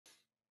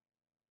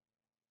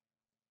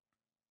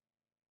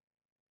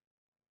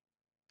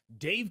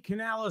Dave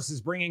Canales is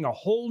bringing a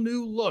whole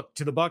new look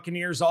to the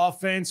Buccaneers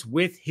offense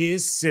with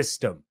his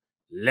system.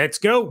 Let's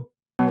go.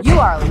 You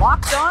are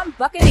Locked On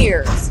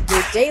Buccaneers,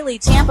 your daily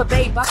Tampa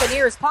Bay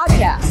Buccaneers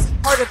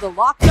podcast, part of the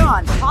Locked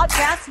On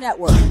Podcast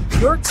Network,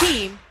 your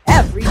team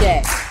every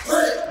day.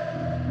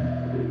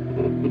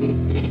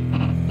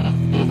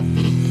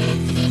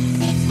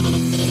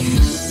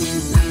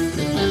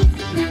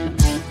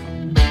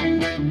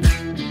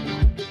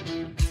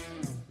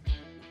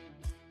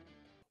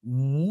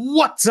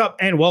 What's up,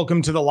 and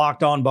welcome to the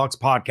Locked On Bucs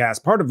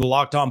podcast, part of the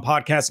Locked On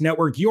Podcast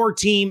Network, your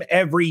team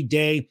every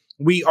day.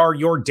 We are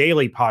your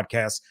daily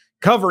podcast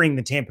covering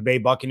the Tampa Bay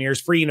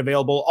Buccaneers, free and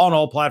available on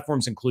all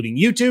platforms, including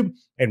YouTube.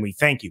 And we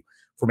thank you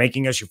for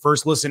making us your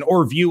first listen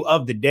or view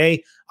of the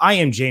day. I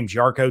am James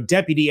Yarcho,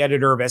 deputy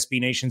editor of SB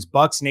Nation's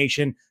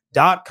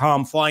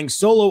BucsNation.com, flying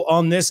solo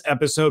on this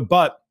episode,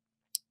 but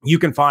you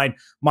can find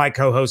my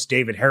co-host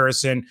David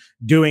Harrison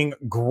doing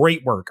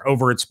great work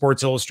over at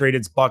Sports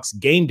Illustrated's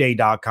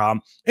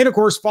BucsGameDay.com. And of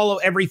course, follow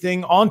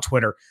everything on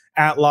Twitter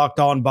at Locked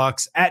On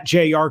Bucs, at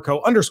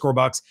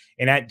JYarcho_Bucs,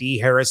 and at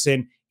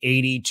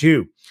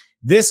DHarrison82.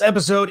 This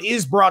episode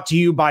is brought to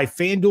you by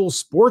FanDuel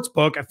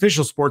Sportsbook,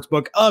 official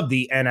sportsbook of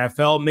the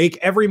NFL. Make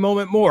every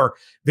moment more.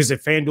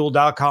 Visit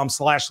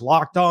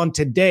FanDuel.com/LockedOn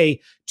today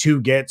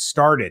to get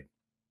started.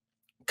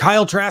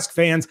 Kyle Trask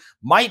fans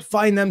might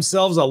find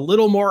themselves a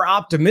little more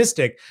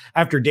optimistic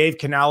after Dave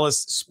Canales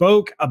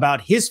spoke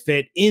about his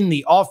fit in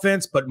the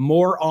offense, but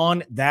more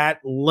on that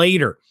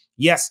later.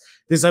 Yes,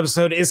 this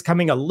episode is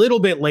coming a little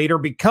bit later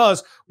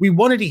because we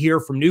wanted to hear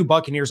from new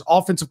Buccaneers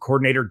offensive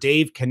coordinator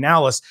Dave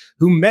Canales,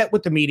 who met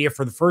with the media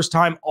for the first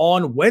time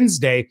on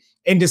Wednesday,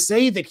 and to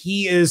say that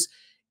he is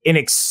an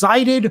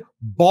excited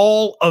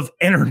ball of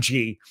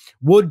energy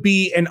would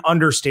be an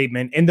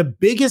understatement. And the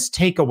biggest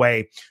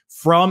takeaway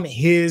from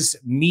his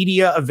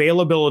media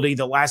availability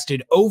that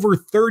lasted over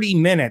 30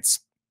 minutes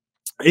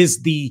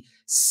is the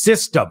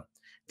system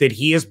that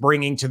he is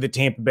bringing to the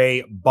Tampa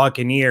Bay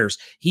Buccaneers.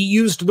 He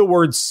used the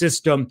word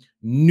system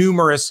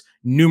numerous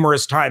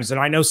times. And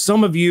I know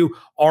some of you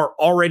are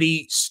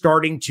already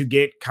starting to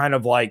get kind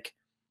of like,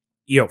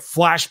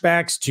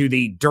 flashbacks to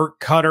the Dirk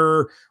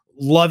Cutter,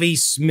 Lovie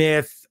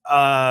Smith,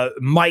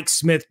 Mike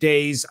Smith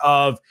days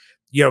of,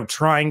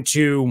 trying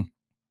to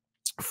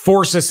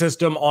force a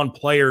system on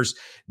players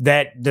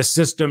that the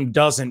system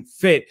doesn't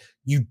fit.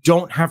 You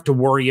don't have to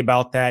worry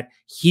about that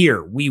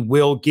here. We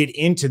will get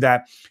into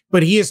that.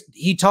 But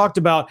he talked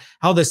about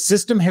how the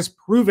system has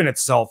proven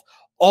itself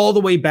all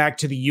the way back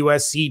to the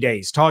USC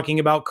days, talking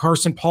about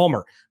Carson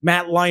Palmer,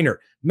 Matt Leinart,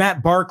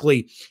 Matt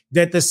Barkley,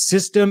 that the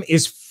system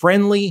is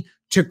friendly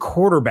to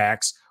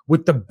quarterbacks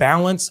with the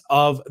balance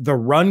of the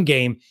run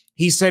game.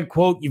 He said,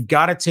 quote, "You've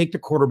got to take the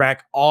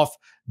quarterback off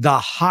the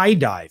high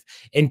dive,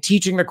 and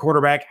teaching the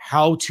quarterback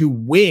how to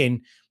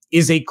win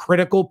is a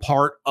critical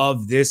part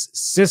of this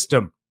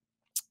system."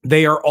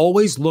 They are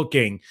always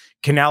looking,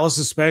 Canales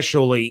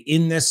especially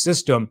in this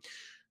system,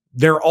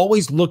 they're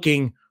always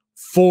looking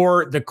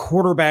for the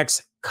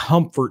quarterback's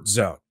comfort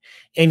zone.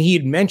 And he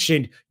had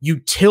mentioned you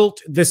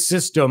tilt the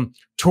system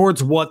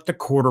towards what the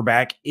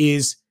quarterback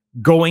is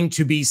going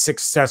to be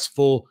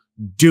successful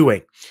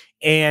doing.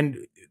 And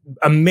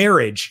a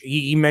marriage,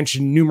 he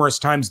mentioned numerous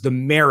times the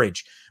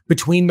marriage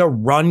between the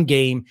run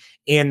game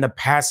and the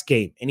pass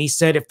game. And he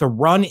said, if the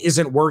run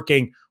isn't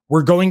working,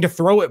 we're going to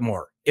throw it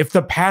more. If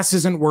the pass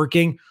isn't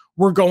working,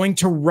 we're going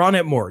to run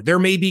it more. There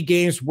may be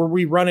games where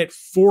we run it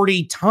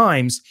 40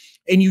 times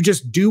and you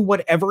just do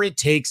whatever it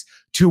takes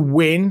to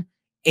win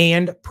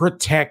and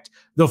protect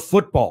the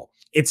football.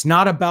 It's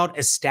not about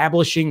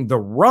establishing the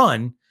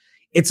run.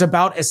 It's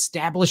about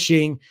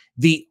establishing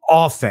the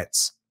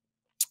offense.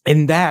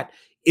 And that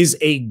is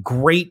a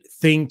great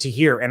thing to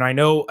hear. And I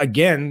know,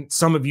 again,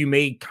 some of you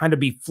may kind of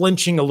be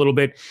flinching a little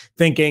bit,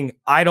 thinking,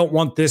 I don't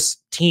want this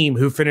team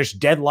who finished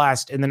dead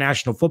last in the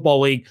National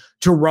Football League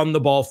to run the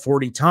ball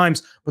 40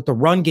 times. But the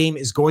run game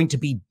is going to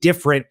be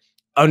different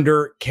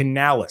under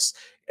Canales,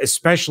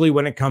 especially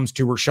when it comes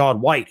to Rachaad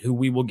White, who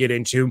we will get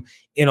into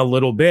in a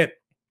little bit.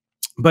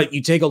 But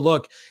you take a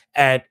look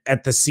at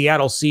the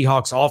Seattle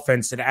Seahawks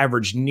offense that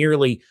averaged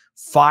nearly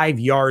 5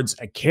 yards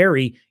a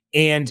carry.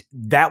 And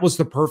that was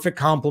the perfect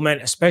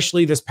complement,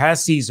 especially this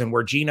past season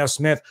where Geno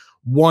Smith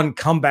won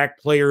Comeback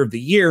Player of the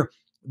Year,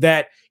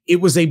 that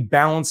it was a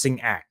balancing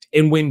act.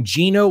 And when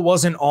Geno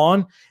wasn't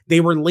on,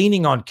 they were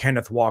leaning on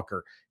Kenneth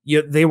Walker.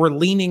 They were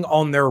leaning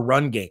on their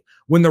run game.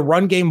 When the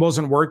run game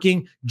wasn't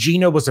working,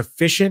 Geno was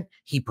efficient.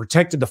 He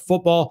protected the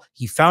football.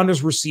 He found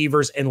his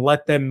receivers and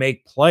let them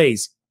make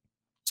plays.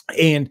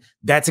 And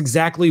that's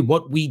exactly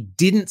what we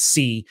didn't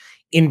see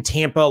in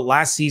Tampa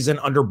last season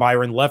under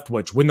Byron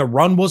Leftwich. When the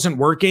run wasn't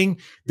working,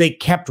 they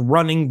kept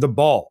running the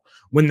ball.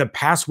 When the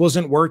pass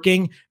wasn't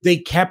working, they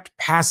kept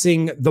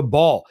passing the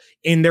ball.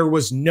 And there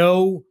was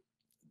no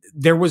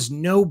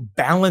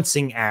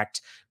balancing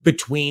act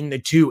between the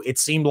two. It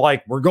seemed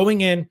like we're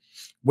going in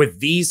with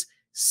these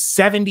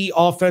 70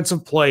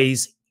 offensive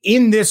plays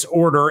in this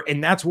order,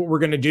 and that's what we're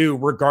going to do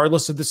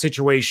regardless of the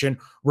situation,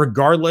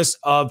 regardless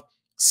of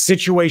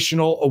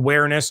situational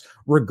awareness,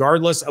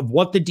 regardless of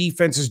what the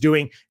defense is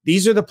doing.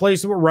 These are the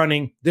plays that we're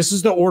running. This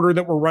is the order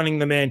that we're running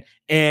them in,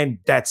 and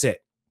that's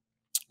it.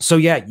 So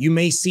yeah, you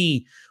may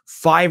see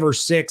 5 or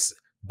 6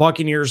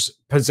 Buccaneers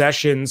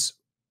possessions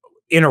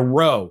in a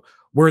row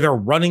where they're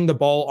running the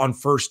ball on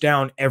first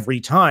down every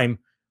time,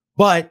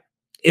 but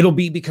it'll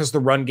be because the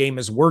run game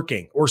is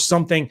working. Or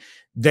something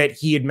that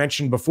he had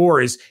mentioned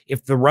before is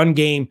if the run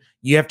game,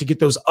 you have to get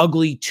those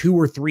ugly 2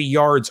 or 3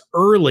 yards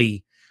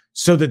early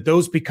so that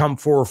those become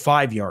 4 or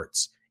 5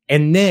 yards.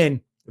 And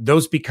then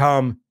those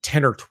become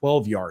 10 or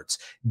 12 yards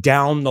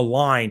down the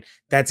line.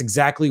 That's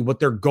exactly what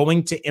they're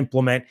going to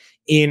implement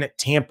in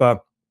Tampa.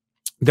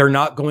 They're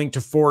not going to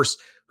force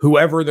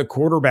whoever the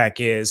quarterback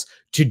is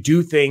to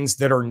do things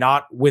that are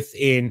not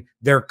within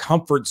their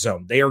comfort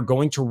zone. They are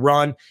going to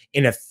run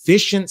an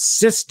efficient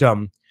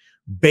system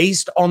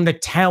based on the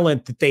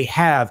talent that they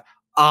have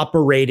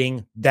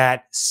operating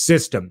that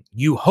system.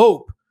 You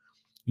hope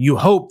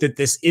that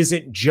this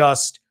isn't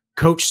just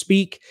coach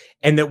speak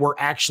and that we're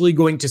actually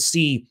going to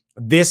see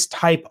this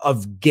type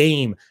of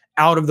game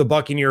out of the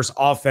Buccaneers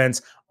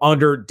offense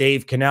under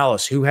Dave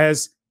Canales, who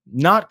has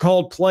not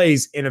called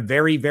plays in a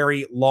very,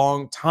 very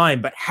long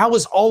time. But how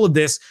is all of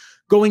this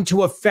going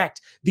to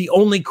affect the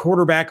only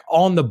quarterback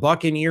on the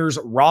Buccaneers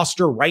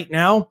roster right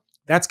now?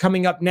 That's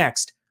coming up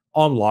next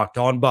on Locked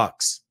On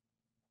Bucs.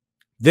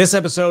 This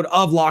episode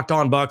of Locked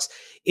On Bucs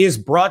is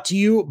brought to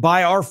you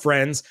by our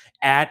friends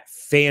at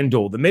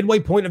FanDuel. The midway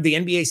point of the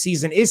NBA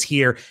season is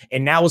here,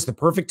 and now is the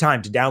perfect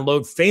time to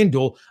download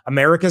FanDuel,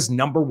 America's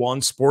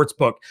 #1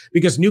 sportsbook,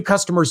 because new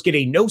customers get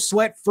a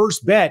no-sweat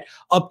first bet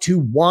up to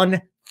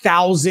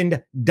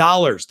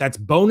 $1,000. That's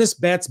bonus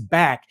bets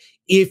back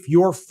if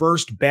your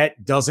first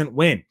bet doesn't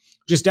win.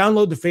 Just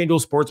download the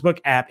FanDuel Sportsbook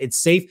app. It's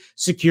safe,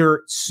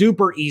 secure,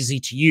 super easy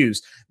to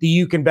use.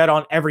 You can bet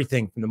on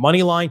everything from the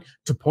money line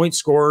to point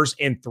scorers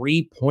and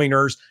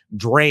three-pointers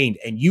drained.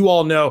 And you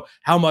all know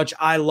how much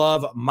I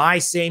love my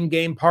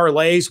same-game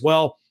parlays.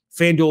 Well,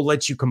 FanDuel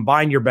lets you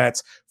combine your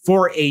bets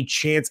for a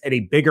chance at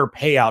a bigger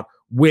payout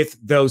with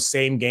those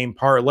same game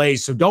parlays.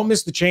 So don't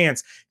miss the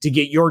chance to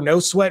get your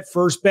no sweat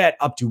first bet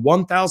up to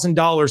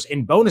 $1,000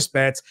 in bonus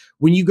bets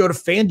when you go to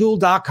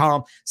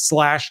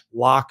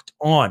FanDuel.com/locked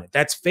on.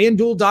 That's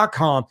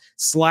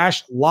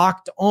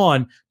FanDuel.com/locked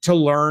on to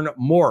learn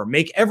more.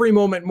 Make every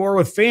moment more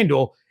with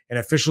FanDuel, an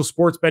official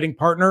sports betting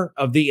partner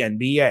of the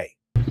NBA.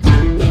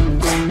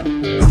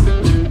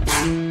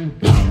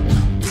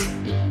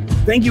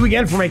 Thank you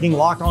again for making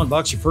Locked On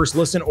Bucs your first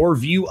listen or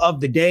view of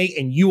the day.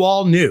 And you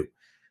all knew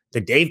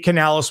that Dave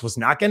Canales was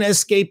not going to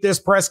escape this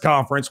press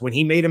conference when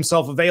he made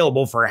himself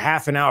available for a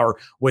half an hour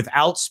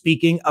without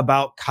speaking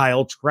about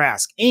Kyle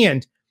Trask.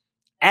 And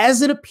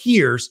as it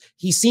appears,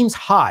 he seems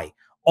high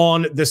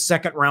on the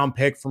second round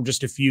pick from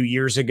just a few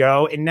years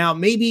ago. And now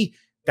maybe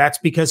that's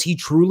because he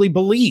truly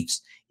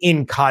believes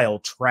in Kyle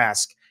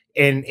Trask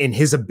and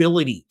his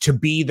ability to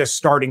be the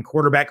starting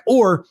quarterback,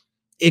 or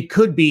it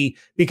could be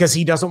because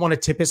he doesn't want to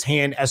tip his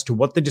hand as to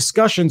what the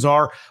discussions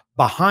are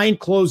behind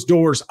closed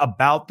doors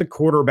about the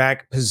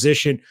quarterback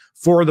position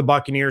for the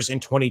Buccaneers in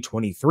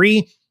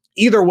 2023.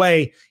 Either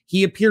way,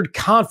 he appeared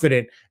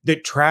confident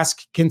that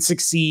Trask can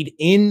succeed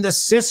in the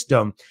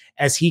system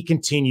as he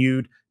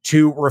continued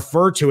to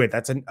refer to it.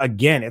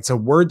 Again, it's a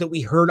word that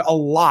we heard a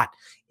lot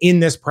in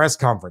this press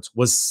conference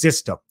was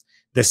system,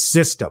 the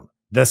system,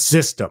 the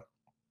system.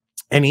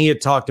 And he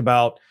had talked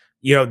about,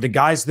 the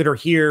guys that are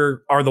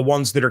here are the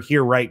ones that are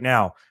here right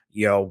now.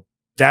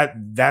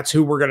 That's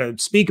who we're going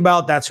to speak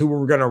about. That's who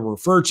we're going to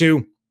refer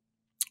to.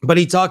 But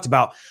he talked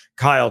about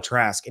Kyle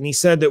Trask, and he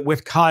said that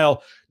with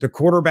Kyle, the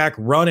quarterback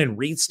run and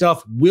read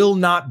stuff will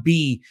not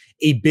be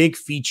a big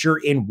feature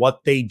in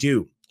what they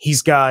do.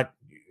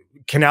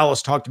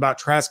 Canales talked about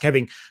Trask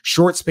having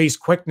short space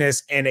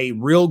quickness and a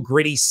real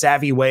gritty,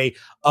 savvy way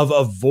of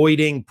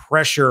avoiding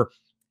pressure.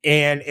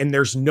 And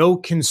there's no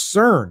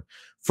concern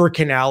for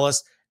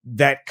Canales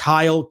that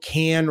Kyle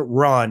can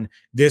run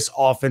this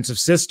offensive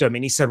system.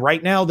 And he said,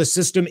 right now, the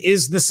system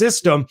is the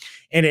system,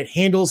 and it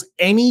handles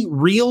any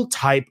real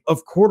type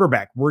of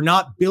quarterback. We're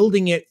not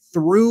building it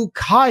through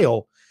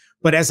Kyle,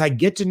 but as I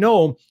get to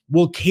know him,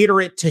 we'll cater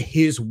it to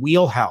his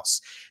wheelhouse.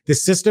 The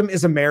system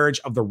is a marriage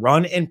of the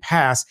run and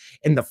pass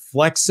and the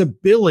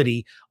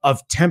flexibility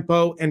of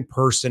tempo and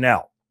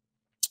personnel.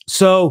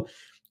 So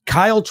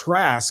Kyle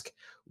Trask,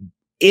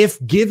 if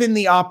given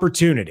the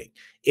opportunity,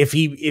 if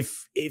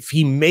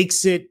he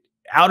makes it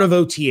out of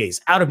OTAs,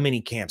 out of mini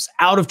camps,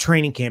 out of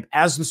training camp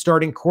as the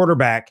starting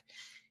quarterback,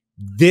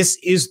 this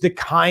is the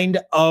kind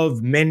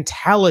of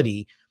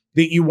mentality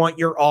that you want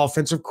your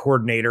offensive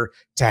coordinator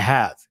to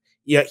have.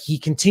 Yet he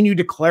continued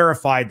to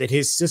clarify that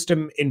his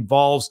system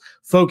involves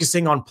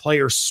focusing on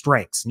player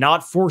strengths,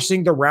 not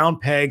forcing the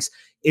round pegs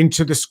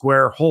into the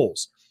square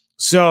holes.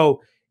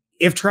 So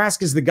if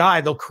Trask is the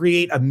guy, they'll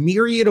create a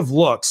myriad of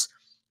looks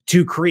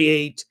to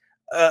create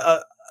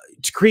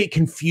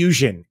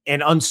confusion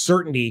and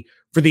uncertainty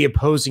for the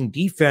opposing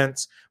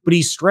defense. But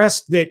he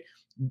stressed that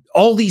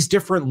all these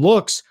different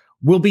looks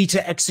will be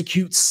to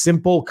execute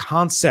simple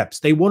concepts.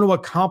 They want to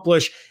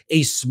accomplish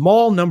a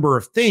small number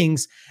of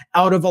things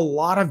out of a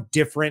lot of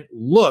different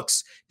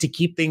looks to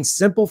keep things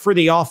simple for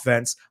the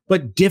offense,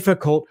 but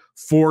difficult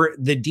for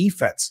the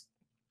defense.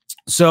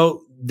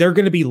 So they're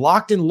going to be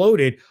locked and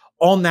loaded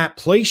on that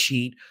play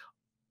sheet,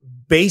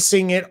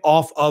 basing it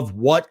off of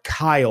what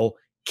Kyle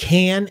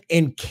can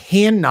and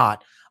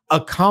cannot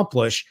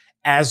accomplish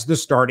as the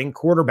starting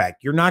quarterback.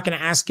 You're not going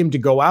to ask him to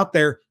go out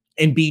there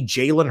and be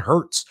Jalen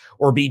Hurts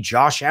or be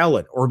Josh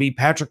Allen or be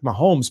Patrick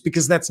Mahomes,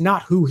 because that's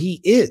not who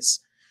he is.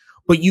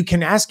 But you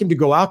can ask him to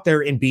go out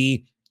there and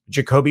be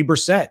Jacoby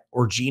Brissett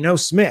or Geno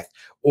Smith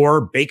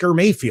or Baker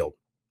Mayfield.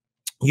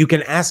 You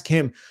can ask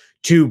him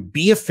to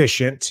be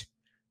efficient,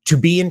 to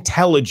be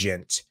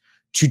intelligent,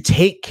 to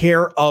take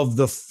care of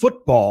the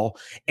football.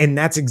 And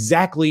that's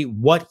exactly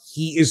what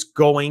he is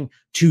going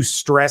to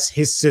stress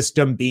his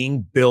system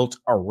being built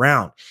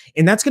around.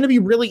 And that's going to be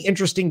really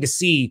interesting to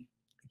see,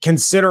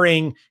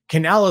 considering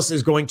Canales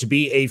is going to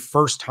be a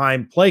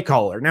first-time play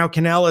caller. Now,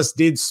 Canales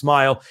did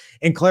smile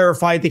and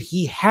clarify that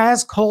he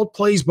has called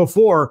plays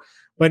before,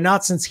 but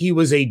not since he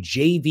was a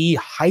JV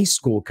high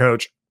school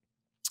coach.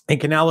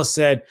 And Canales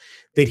said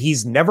that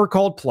he's never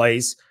called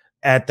plays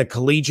at the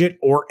collegiate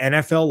or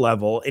NFL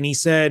level. And he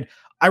said,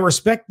 I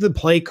respect the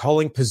play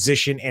calling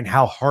position and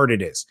how hard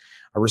it is.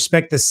 I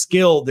respect the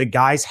skill that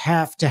guys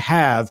have to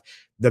have,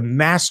 the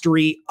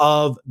mastery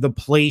of the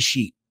play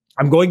sheet.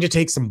 I'm going to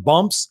take some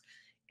bumps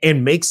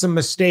and make some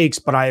mistakes,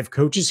 but I have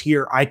coaches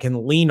here I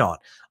can lean on.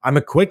 I'm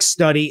a quick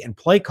study, and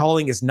play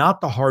calling is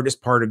not the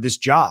hardest part of this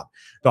job.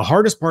 The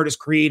hardest part is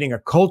creating a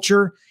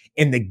culture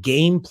and the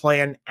game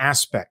plan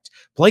aspect.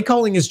 Play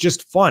calling is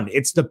just fun.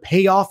 It's the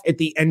payoff at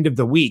the end of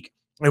the week.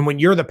 And when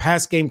you're the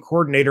pass game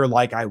coordinator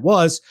like I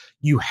was,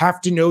 you have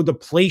to know the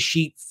play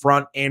sheet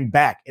front and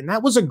back. And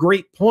that was a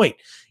great point.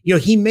 You know,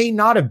 he may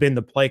not have been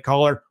the play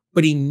caller,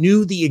 but he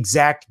knew the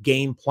exact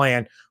game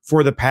plan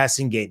for the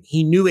passing game.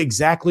 He knew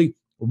exactly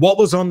what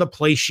was on the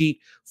play sheet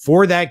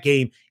for that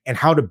game and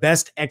how to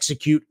best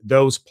execute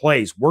those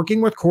plays. Working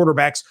with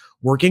quarterbacks,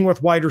 working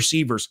with wide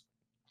receivers,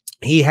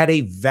 he had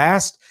a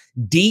vast,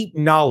 deep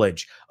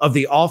knowledge of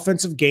the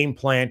offensive game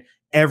plan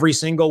every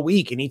single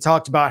week. And he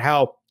talked about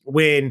how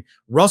when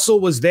Russell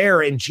was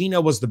there and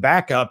Geno was the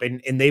backup,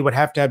 and they would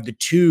have to have the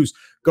twos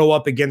go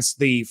up against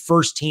the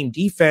first team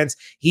defense,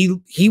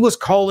 he was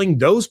calling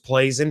those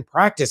plays in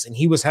practice, and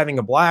he was having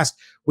a blast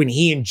when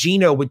he and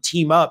Geno would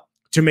team up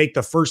to make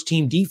the first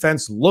team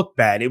defense look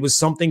bad. It was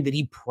something that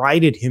he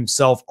prided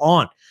himself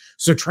on.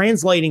 So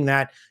translating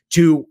that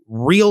to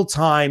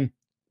real-time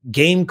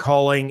game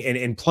calling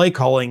and play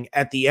calling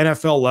at the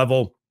NFL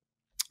level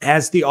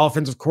as the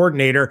offensive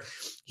coordinator,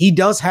 he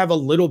does have a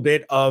little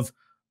bit of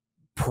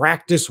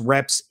practice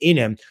reps in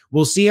him.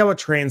 We'll see how it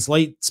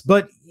translates,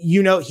 but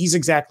you know, he's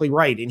exactly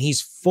right. And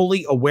he's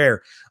fully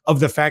aware of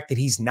the fact that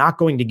he's not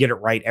going to get it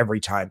right every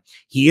time.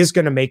 He is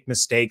going to make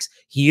mistakes.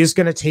 He is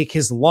going to take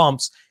his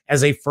lumps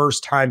as a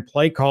first-time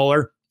play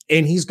caller,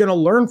 and he's going to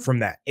learn from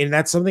that. And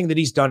that's something that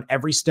he's done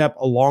every step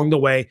along the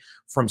way,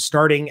 from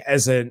starting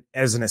as an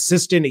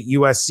assistant at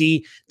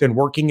USC, then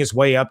working his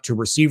way up to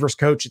receivers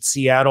coach at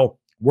Seattle,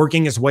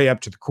 working his way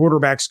up to the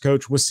quarterbacks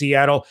coach with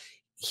Seattle.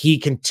 He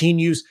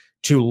continues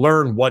to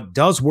learn what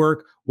does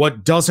work,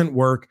 what doesn't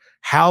work,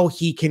 how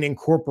he can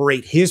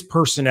incorporate his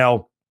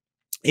personnel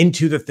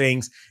into the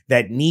things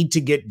that need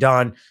to get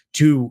done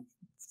to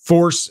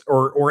force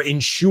or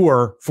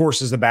ensure,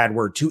 force is a bad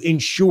word, to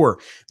ensure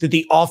that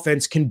the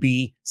offense can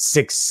be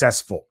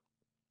successful.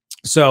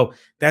 So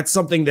that's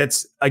something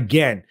that's,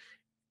 again,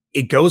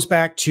 it goes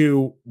back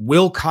to,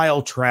 will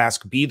Kyle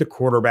Trask be the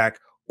quarterback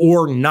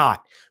or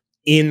not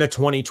in the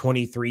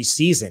 2023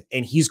 season?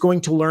 And he's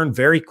going to learn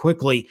very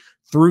quickly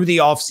through the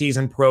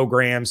offseason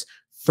programs,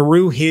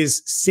 through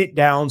his sit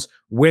downs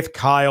with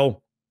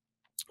Kyle,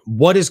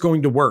 what is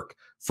going to work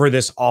for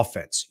this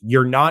offense.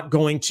 You're not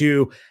going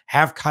to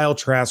have Kyle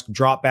Trask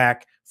drop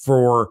back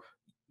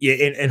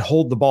and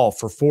hold the ball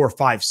for 4,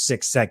 5,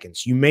 6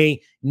 seconds. You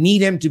may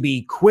need him to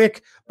be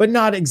quick, but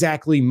not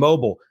exactly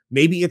mobile.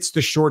 Maybe it's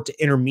the short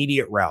to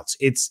intermediate routes.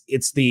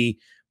 It's the,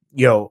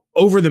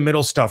 over the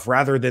middle stuff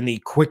rather than the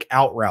quick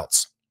out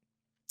routes.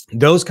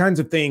 Those kinds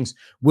of things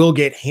will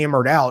get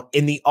hammered out,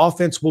 and the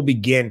offense will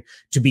begin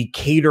to be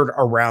catered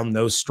around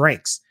those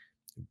strengths.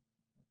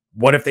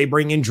 What if they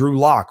bring in Drew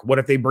Lock? What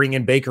if they bring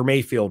in Baker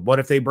Mayfield? What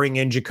if they bring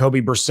in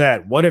Jacoby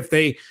Brissett? What if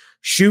they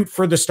shoot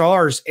for the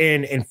stars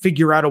and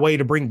figure out a way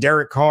to bring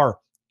Derek Carr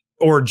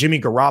or Jimmy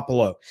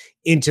Garoppolo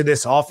into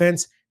this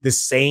offense? The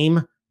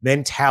same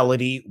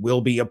mentality will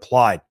be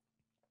applied.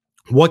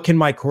 What can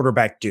my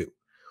quarterback do?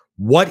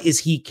 What is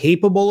he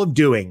capable of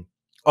doing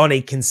on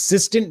a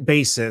consistent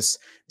basis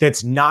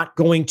that's not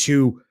going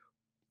to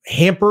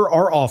hamper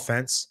our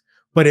offense,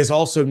 but is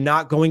also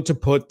not going to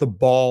put the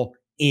ball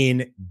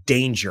in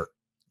danger?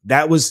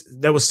 That was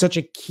such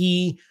a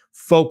key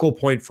focal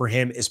point for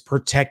him, is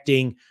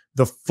protecting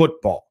the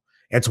football.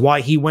 That's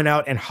why he went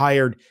out and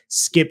hired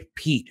Skip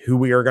Peete, who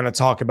we are going to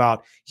talk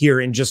about here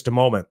in just a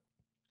moment.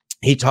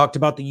 He talked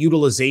about the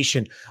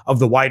utilization of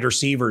the wide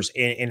receivers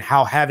and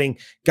how having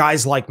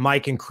guys like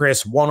Mike and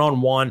Chris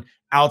one-on-one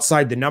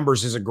outside the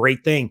numbers is a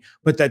great thing,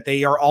 but that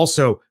they are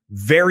also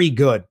very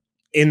good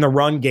in the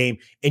run game.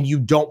 And you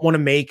don't want to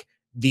make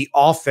the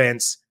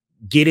offense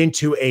get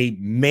into a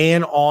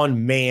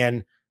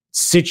man-on-man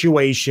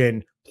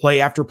situation,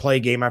 play after play,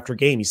 game after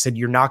game. He said,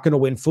 you're not going to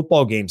win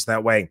football games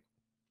that way.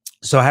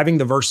 So having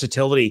the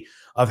versatility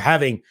of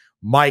having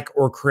Mike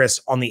or Chris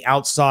on the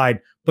outside,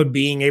 but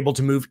being able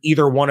to move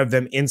either one of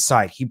them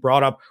inside. He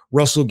brought up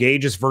Russell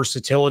Gage's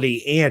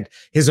versatility and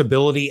his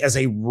ability as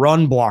a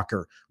run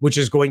blocker, which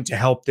is going to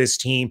help this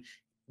team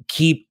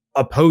keep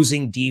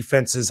opposing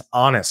defenses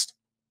honest.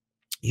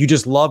 You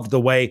just loved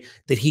the way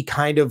that he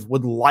kind of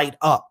would light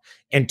up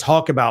and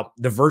talk about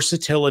the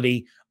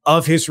versatility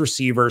of his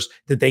receivers,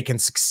 that they can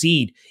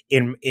succeed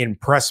in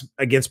press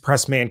against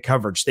press man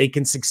coverage. They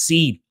can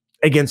succeed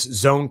against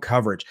zone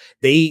coverage.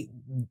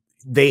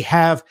 They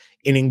have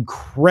an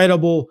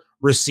incredible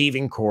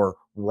receiving core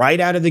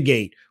right out of the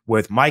gate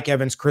with Mike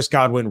Evans, Chris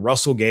Godwin,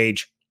 Russell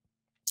Gage,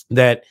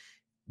 that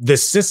the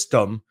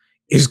system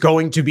is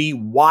going to be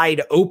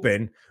wide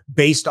open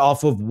based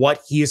off of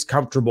what he is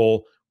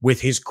comfortable with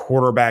his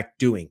quarterback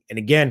doing. And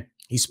again,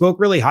 he spoke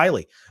really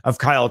highly of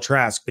Kyle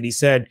Trask, but he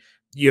said,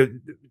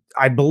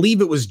 I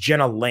believe it was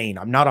Jenna Lane.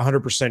 I'm not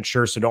 100%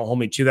 sure, so don't hold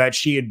me to that.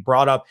 She had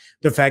brought up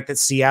the fact that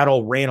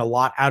Seattle ran a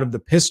lot out of the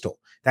pistol.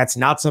 That's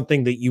not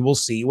something that you will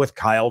see with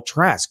Kyle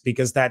Trask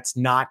because that's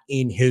not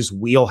in his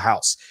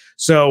wheelhouse.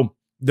 So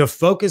the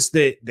focus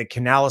that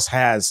Canales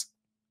has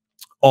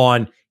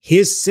on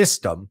his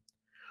system,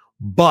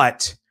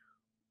 but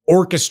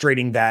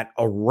orchestrating that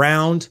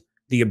around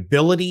the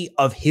ability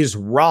of his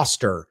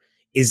roster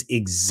is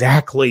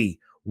exactly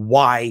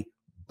why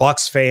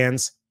Bucs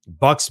fans,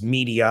 Bucs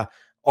media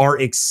are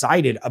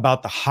excited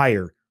about the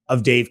hire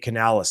of Dave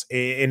Canales.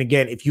 And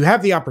again, if you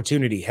have the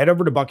opportunity, head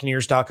over to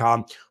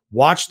Buccaneers.com,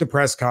 watch the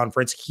press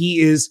conference. He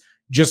is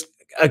just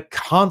a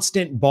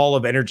constant ball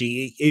of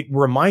energy. It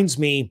reminds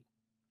me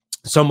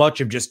so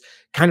much of just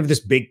kind of this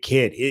big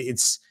kid.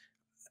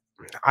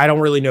 I don't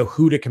really know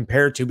who to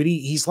compare it to, but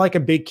he's like a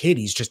big kid.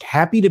 He's just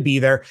happy to be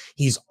there.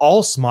 He's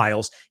all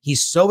smiles.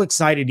 He's so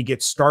excited to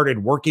get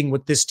started working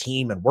with this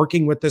team and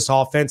working with this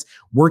offense,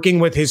 working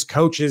with his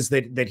coaches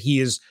that he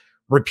has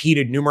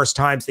repeated numerous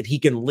times that he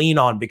can lean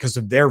on because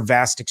of their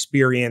vast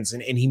experience.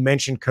 And he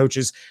mentioned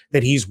coaches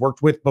that he's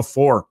worked with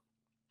before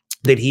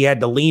that he had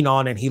to lean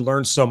on and he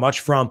learned so much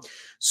from.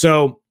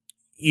 So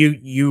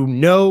you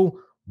know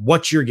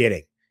what you're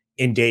getting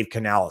in Dave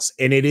Canales,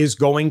 and it is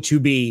going to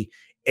be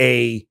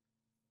a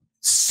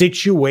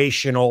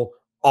situational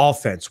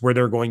offense where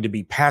they're going to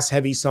be pass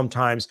heavy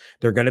sometimes,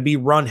 they're going to be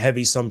run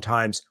heavy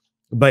sometimes,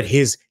 but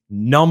his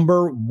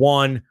number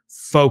one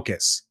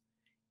focus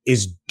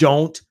is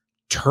don't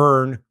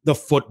turn the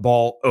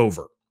football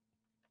over.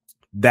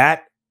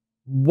 That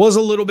was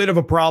a little bit of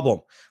a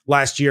problem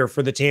last year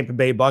for the Tampa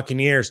Bay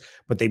Buccaneers,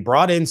 but they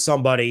brought in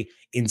somebody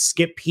in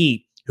Skip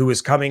Peete who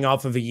is coming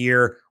off of a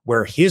year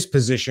where his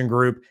position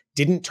group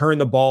didn't turn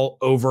the ball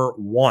over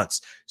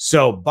once.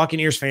 So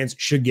Buccaneers fans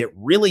should get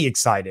really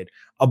excited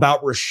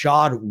about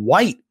Rachaad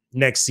White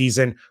next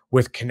season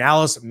with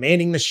Canales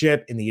manning the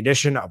ship in the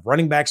addition of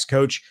running backs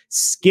coach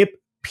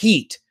Skip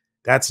Peete.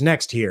 That's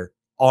next here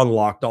on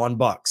Locked On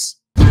Bucs.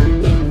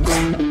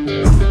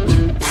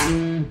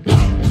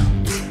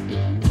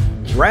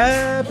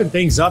 Wrapping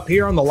things up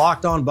here on the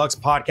Locked On Bucs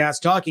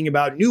podcast, talking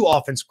about new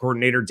offensive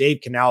coordinator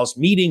Dave Canales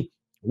meeting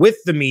with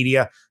the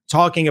media,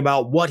 talking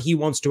about what he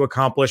wants to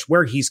accomplish,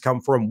 where he's come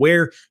from,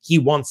 where he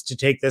wants to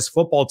take this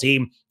football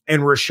team.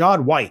 And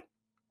Rachaad White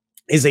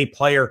is a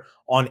player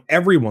on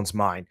everyone's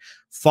mind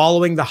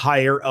following the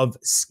hire of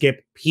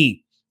Skip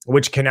Peete,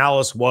 which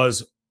Canales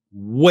was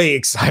way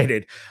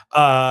excited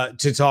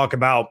to talk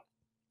about.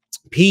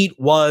 Peete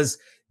was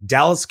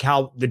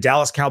the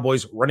Dallas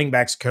Cowboys running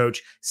backs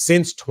coach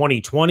since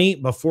 2020.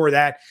 Before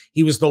that,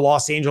 he was the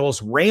Los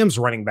Angeles Rams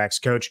running backs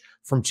coach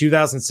from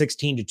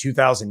 2016 to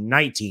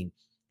 2019.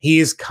 He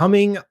is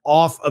coming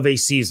off of a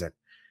season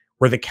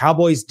where the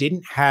Cowboys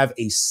didn't have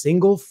a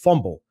single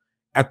fumble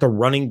at the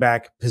running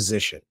back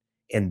position,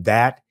 and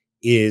that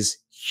is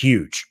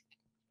huge.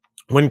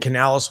 When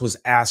Canales was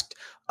asked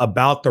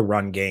about the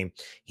run game,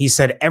 he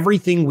said,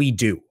 everything we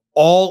do,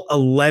 all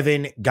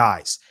 11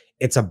 guys,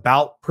 it's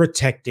about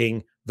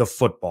protecting the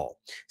football.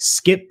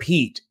 Skip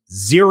Peete,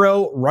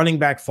 0 running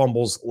back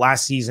fumbles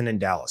last season in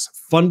Dallas.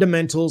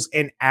 Fundamentals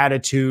and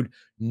attitude,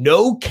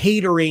 no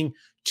catering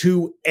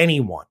to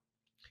anyone.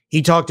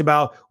 He talked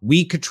about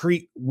we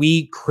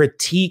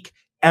critique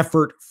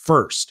effort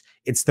first.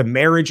 It's the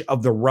marriage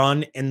of the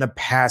run and the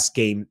pass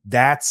game.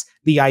 That's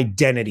the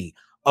identity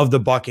of the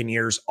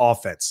Buccaneers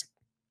offense.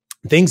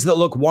 Things that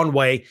look one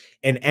way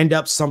and end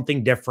up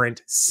something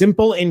different,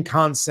 simple in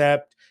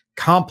concept,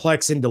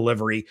 complex in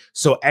delivery,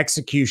 so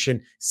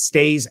execution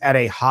stays at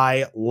a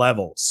high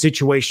level.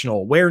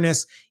 Situational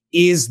awareness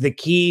is the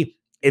key,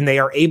 and they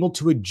are able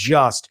to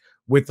adjust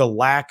with the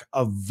lack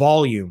of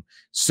volume.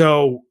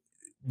 So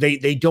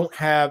they don't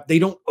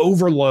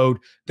overload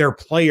their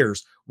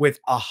players with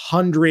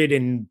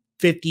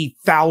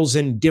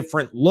 150,000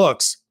 different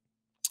looks.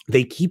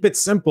 They keep it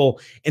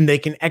simple and they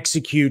can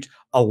execute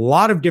a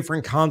lot of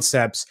different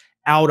concepts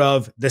out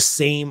of the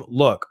same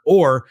look,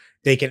 or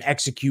they can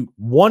execute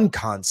one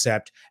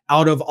concept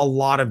out of a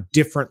lot of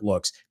different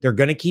looks. They're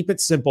going to keep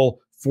it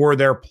simple for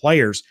their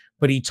players,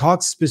 but he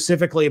talks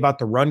specifically about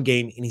the run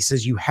game, and he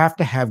says you have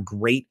to have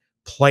great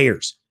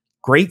players,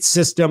 great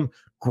system,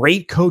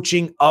 great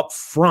coaching up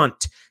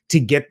front to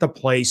get the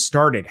play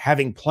started.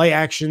 Having play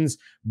actions,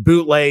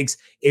 bootlegs,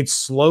 it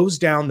slows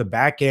down the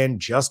back end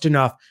just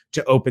enough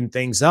to open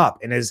things up.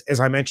 And as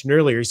I mentioned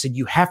earlier, he said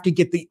you have to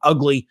get the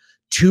ugly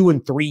 2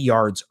 and 3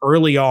 yards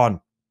early on,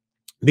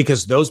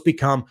 because those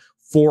become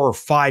 4 or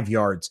 5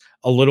 yards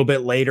a little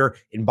bit later.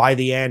 And by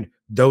the end,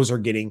 those are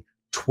getting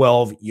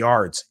 12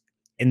 yards.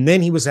 And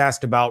then he was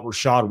asked about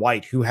Rachaad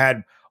White, who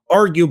had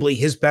arguably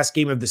his best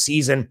game of the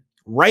season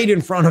right in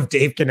front of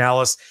Dave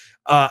Canales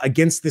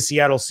against the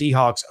Seattle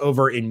Seahawks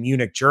over in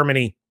Munich,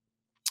 Germany.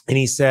 And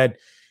he said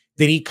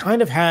that he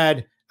kind of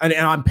had, and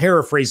I'm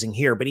paraphrasing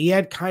here, but he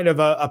had kind of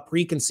a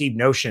preconceived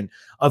notion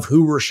of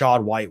who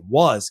Rachaad White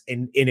was.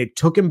 And it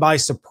took him by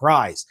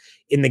surprise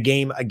in the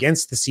game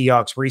against the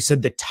Seahawks, where he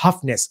said the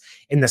toughness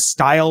and the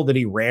style that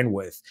he ran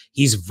with.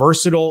 He's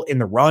versatile in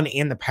the run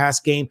and the pass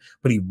game,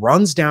 but he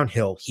runs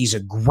downhill. He's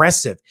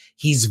aggressive.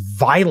 He's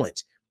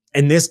violent.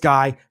 And this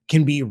guy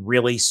can be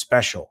really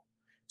special.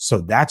 So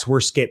that's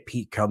where Skip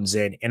Peete comes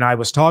in. And I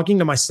was talking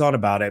to my son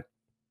about it.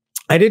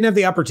 I didn't have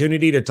the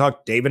opportunity to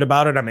talk to David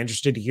about it. I'm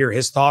interested to hear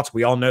his thoughts.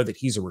 We all know that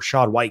he's a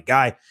Rachaad White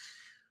guy.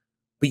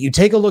 But you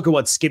take a look at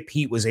what Skip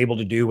Peete was able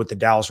to do with the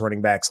Dallas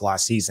running backs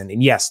last season.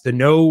 And yes, the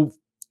no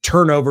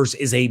turnovers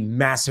is a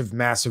massive,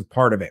 massive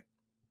part of it.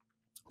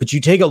 But you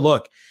take a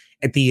look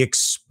at the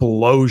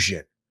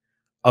explosion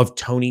of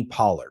Tony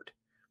Pollard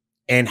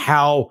and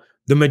how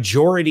the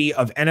majority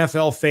of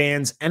NFL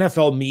fans,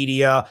 NFL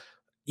media,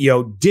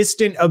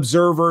 distant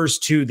observers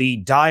to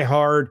the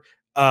diehard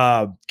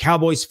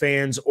Cowboys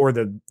fans or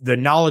the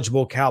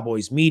knowledgeable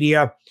Cowboys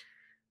media,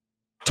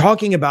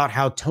 talking about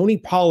how Tony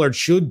Pollard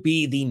should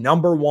be the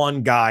number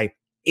one guy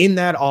in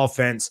that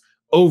offense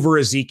over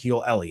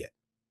Ezekiel Elliott.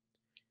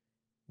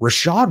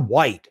 Rachaad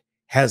White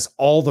has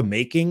all the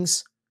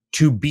makings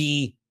to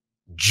be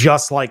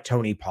just like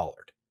Tony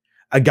Pollard,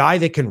 a guy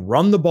that can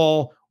run the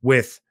ball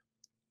with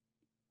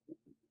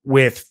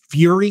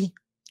fury,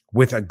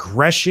 with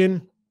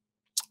aggression,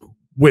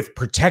 with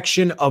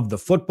protection of the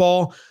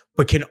football,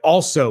 but can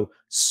also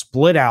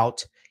split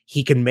out.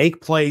 He can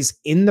make plays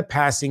in the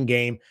passing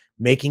game,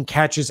 making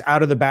catches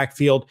out of the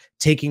backfield,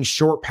 taking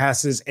short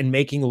passes and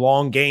making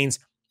long gains.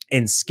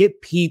 And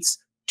Skip Pete's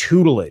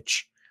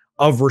tutelage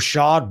of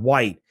Rachaad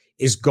White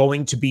is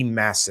going to be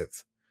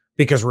massive,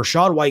 because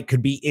Rachaad White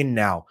could be in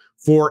now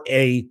for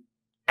a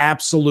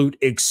absolute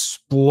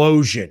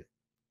explosion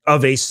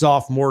of a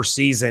sophomore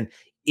season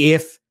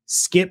if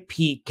Skip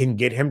Peete can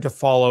get him to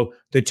follow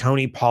the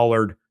Tony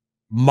Pollard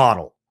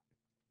model.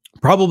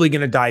 Probably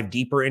going to dive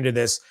deeper into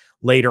this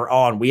later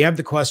on. We have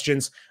the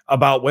questions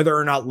about whether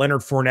or not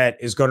Leonard Fournette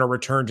is going to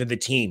return to the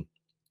team.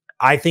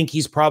 I think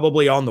he's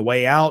probably on the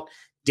way out.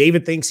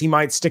 David thinks he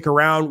might stick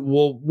around.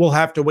 We'll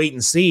have to wait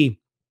and see.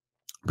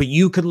 But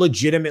you could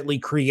legitimately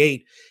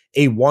create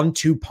a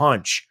 1-2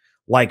 punch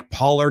like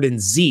Pollard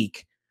and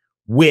Zeke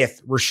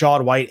with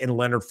Rachaad White and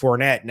Leonard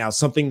Fournette. Now,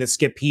 something that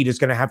Skip Peete is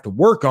going to have to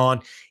work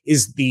on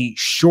is the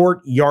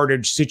short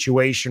yardage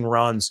situation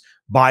runs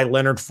by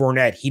Leonard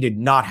Fournette. He did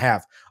not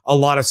have a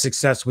lot of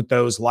success with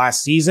those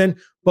last season,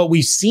 but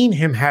we've seen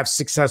him have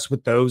success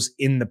with those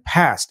in the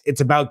past.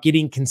 It's about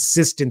getting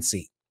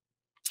consistency.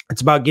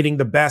 It's about getting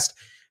the best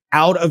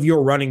out of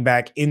your running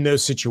back in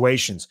those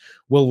situations.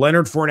 Will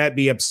Leonard Fournette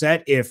be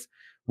upset if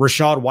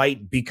Rachaad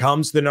White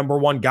becomes the number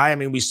one guy? I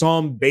mean, we saw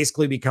him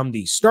basically become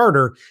the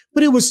starter,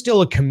 but it was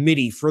still a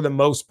committee for the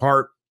most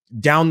part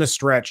down the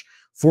stretch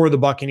for the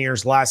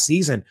Buccaneers last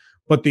season.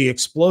 But the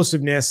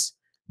explosiveness,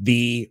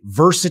 the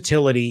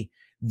versatility,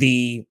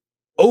 the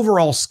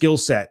overall skill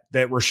set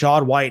that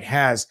Rachaad White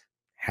has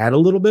had a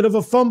little bit of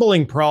a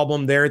fumbling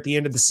problem there at the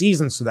end of the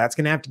season. So that's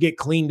going to have to get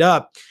cleaned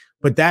up.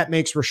 But that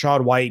makes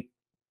Rachaad White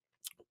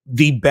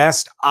the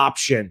best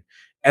option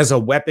as a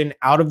weapon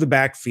out of the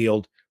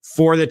backfield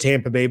for the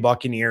Tampa Bay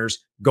Buccaneers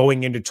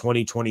going into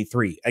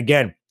 2023.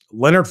 Again,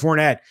 Leonard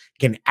Fournette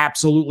can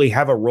absolutely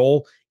have a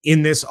role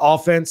in this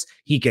offense.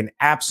 He can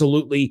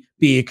absolutely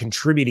be a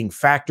contributing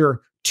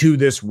factor to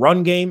this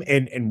run game.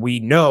 And we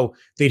know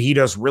that he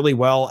does really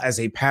well as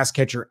a pass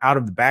catcher out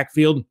of the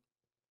backfield.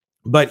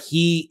 But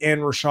he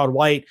and Rachaad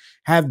White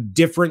have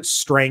different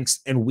strengths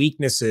and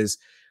weaknesses.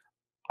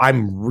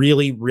 I'm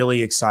really,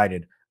 really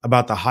excited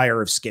about the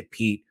hire of Skip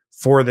Peete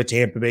for the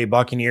Tampa Bay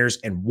Buccaneers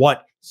and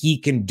what he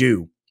can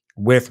do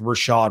with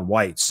Rachaad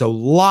White. So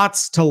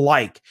lots to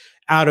like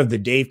out of the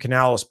Dave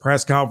Canales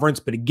press conference.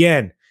 But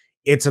again,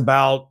 it's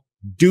about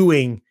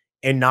doing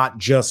and not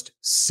just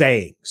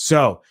saying.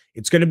 So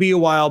it's going to be a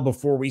while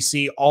before we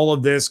see all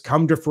of this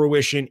come to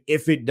fruition,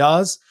 if it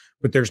does.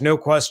 But there's no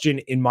question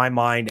in my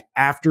mind,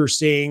 after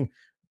seeing,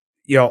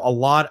 a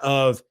lot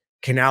of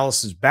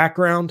Canales'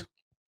 background,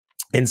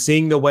 and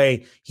seeing the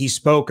way he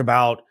spoke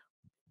about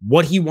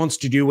what he wants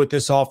to do with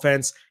this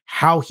offense,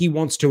 how he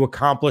wants to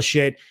accomplish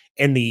it,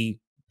 and the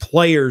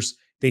players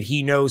that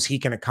he knows he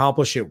can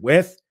accomplish it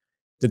with,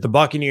 that the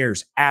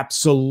Buccaneers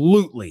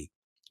absolutely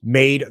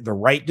made the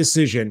right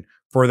decision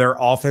for their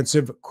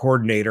offensive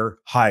coordinator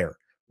hire.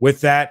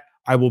 With that,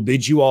 I will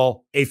bid you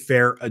all a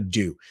fair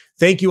adieu.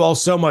 Thank you all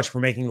so much for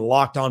making the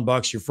Locked On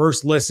Bucs your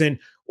first listen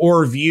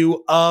or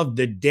view of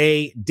the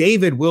day.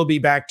 David will be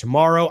back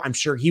tomorrow. I'm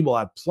sure he will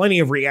have plenty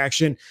of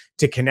reaction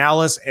to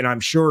Canales, and I'm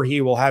sure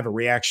he will have a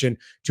reaction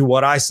to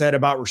what I said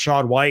about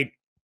Rachaad White.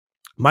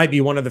 Might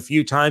be one of the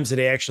few times that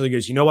he actually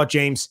goes, you know what,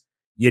 James?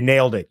 You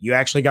nailed it. You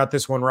actually got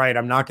this one right.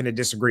 I'm not going to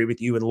disagree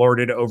with you and lord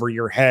it over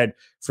your head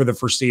for the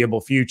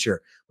foreseeable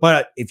future.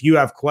 But if you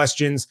have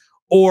questions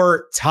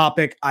or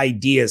topic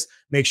ideas,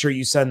 make sure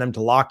you send them to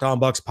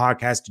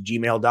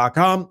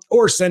lockedonbuckspodcast@gmail.com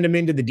or send them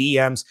into the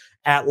DMs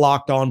at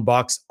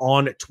LockedOnBucs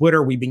on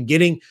Twitter. We've been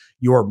getting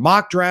your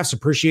mock drafts.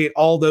 Appreciate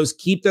all those.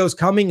 Keep those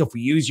coming. If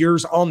we use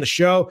yours on the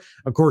show,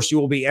 of course, you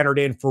will be entered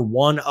in for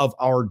one of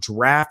our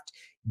draft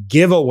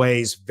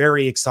giveaways.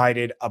 Very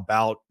excited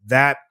about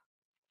that.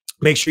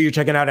 Make sure you're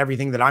checking out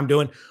everything that I'm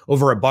doing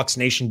over at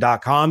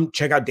BucsNation.com.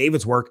 Check out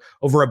David's work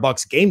over at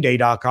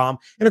BucsGameDay.com.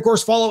 And of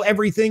course, follow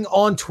everything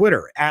on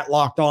Twitter at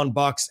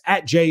LockedOnBucs,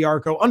 at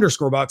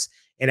JYarcho_Bucs,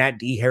 and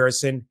at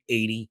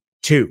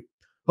DHarrison82.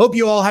 Hope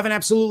you all have an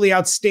absolutely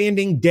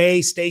outstanding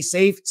day. Stay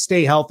safe,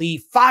 stay healthy,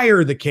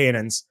 fire the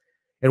cannons.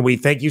 And we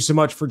thank you so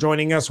much for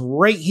joining us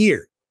right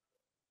here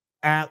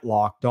at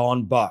Locked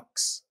On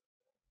Bucs.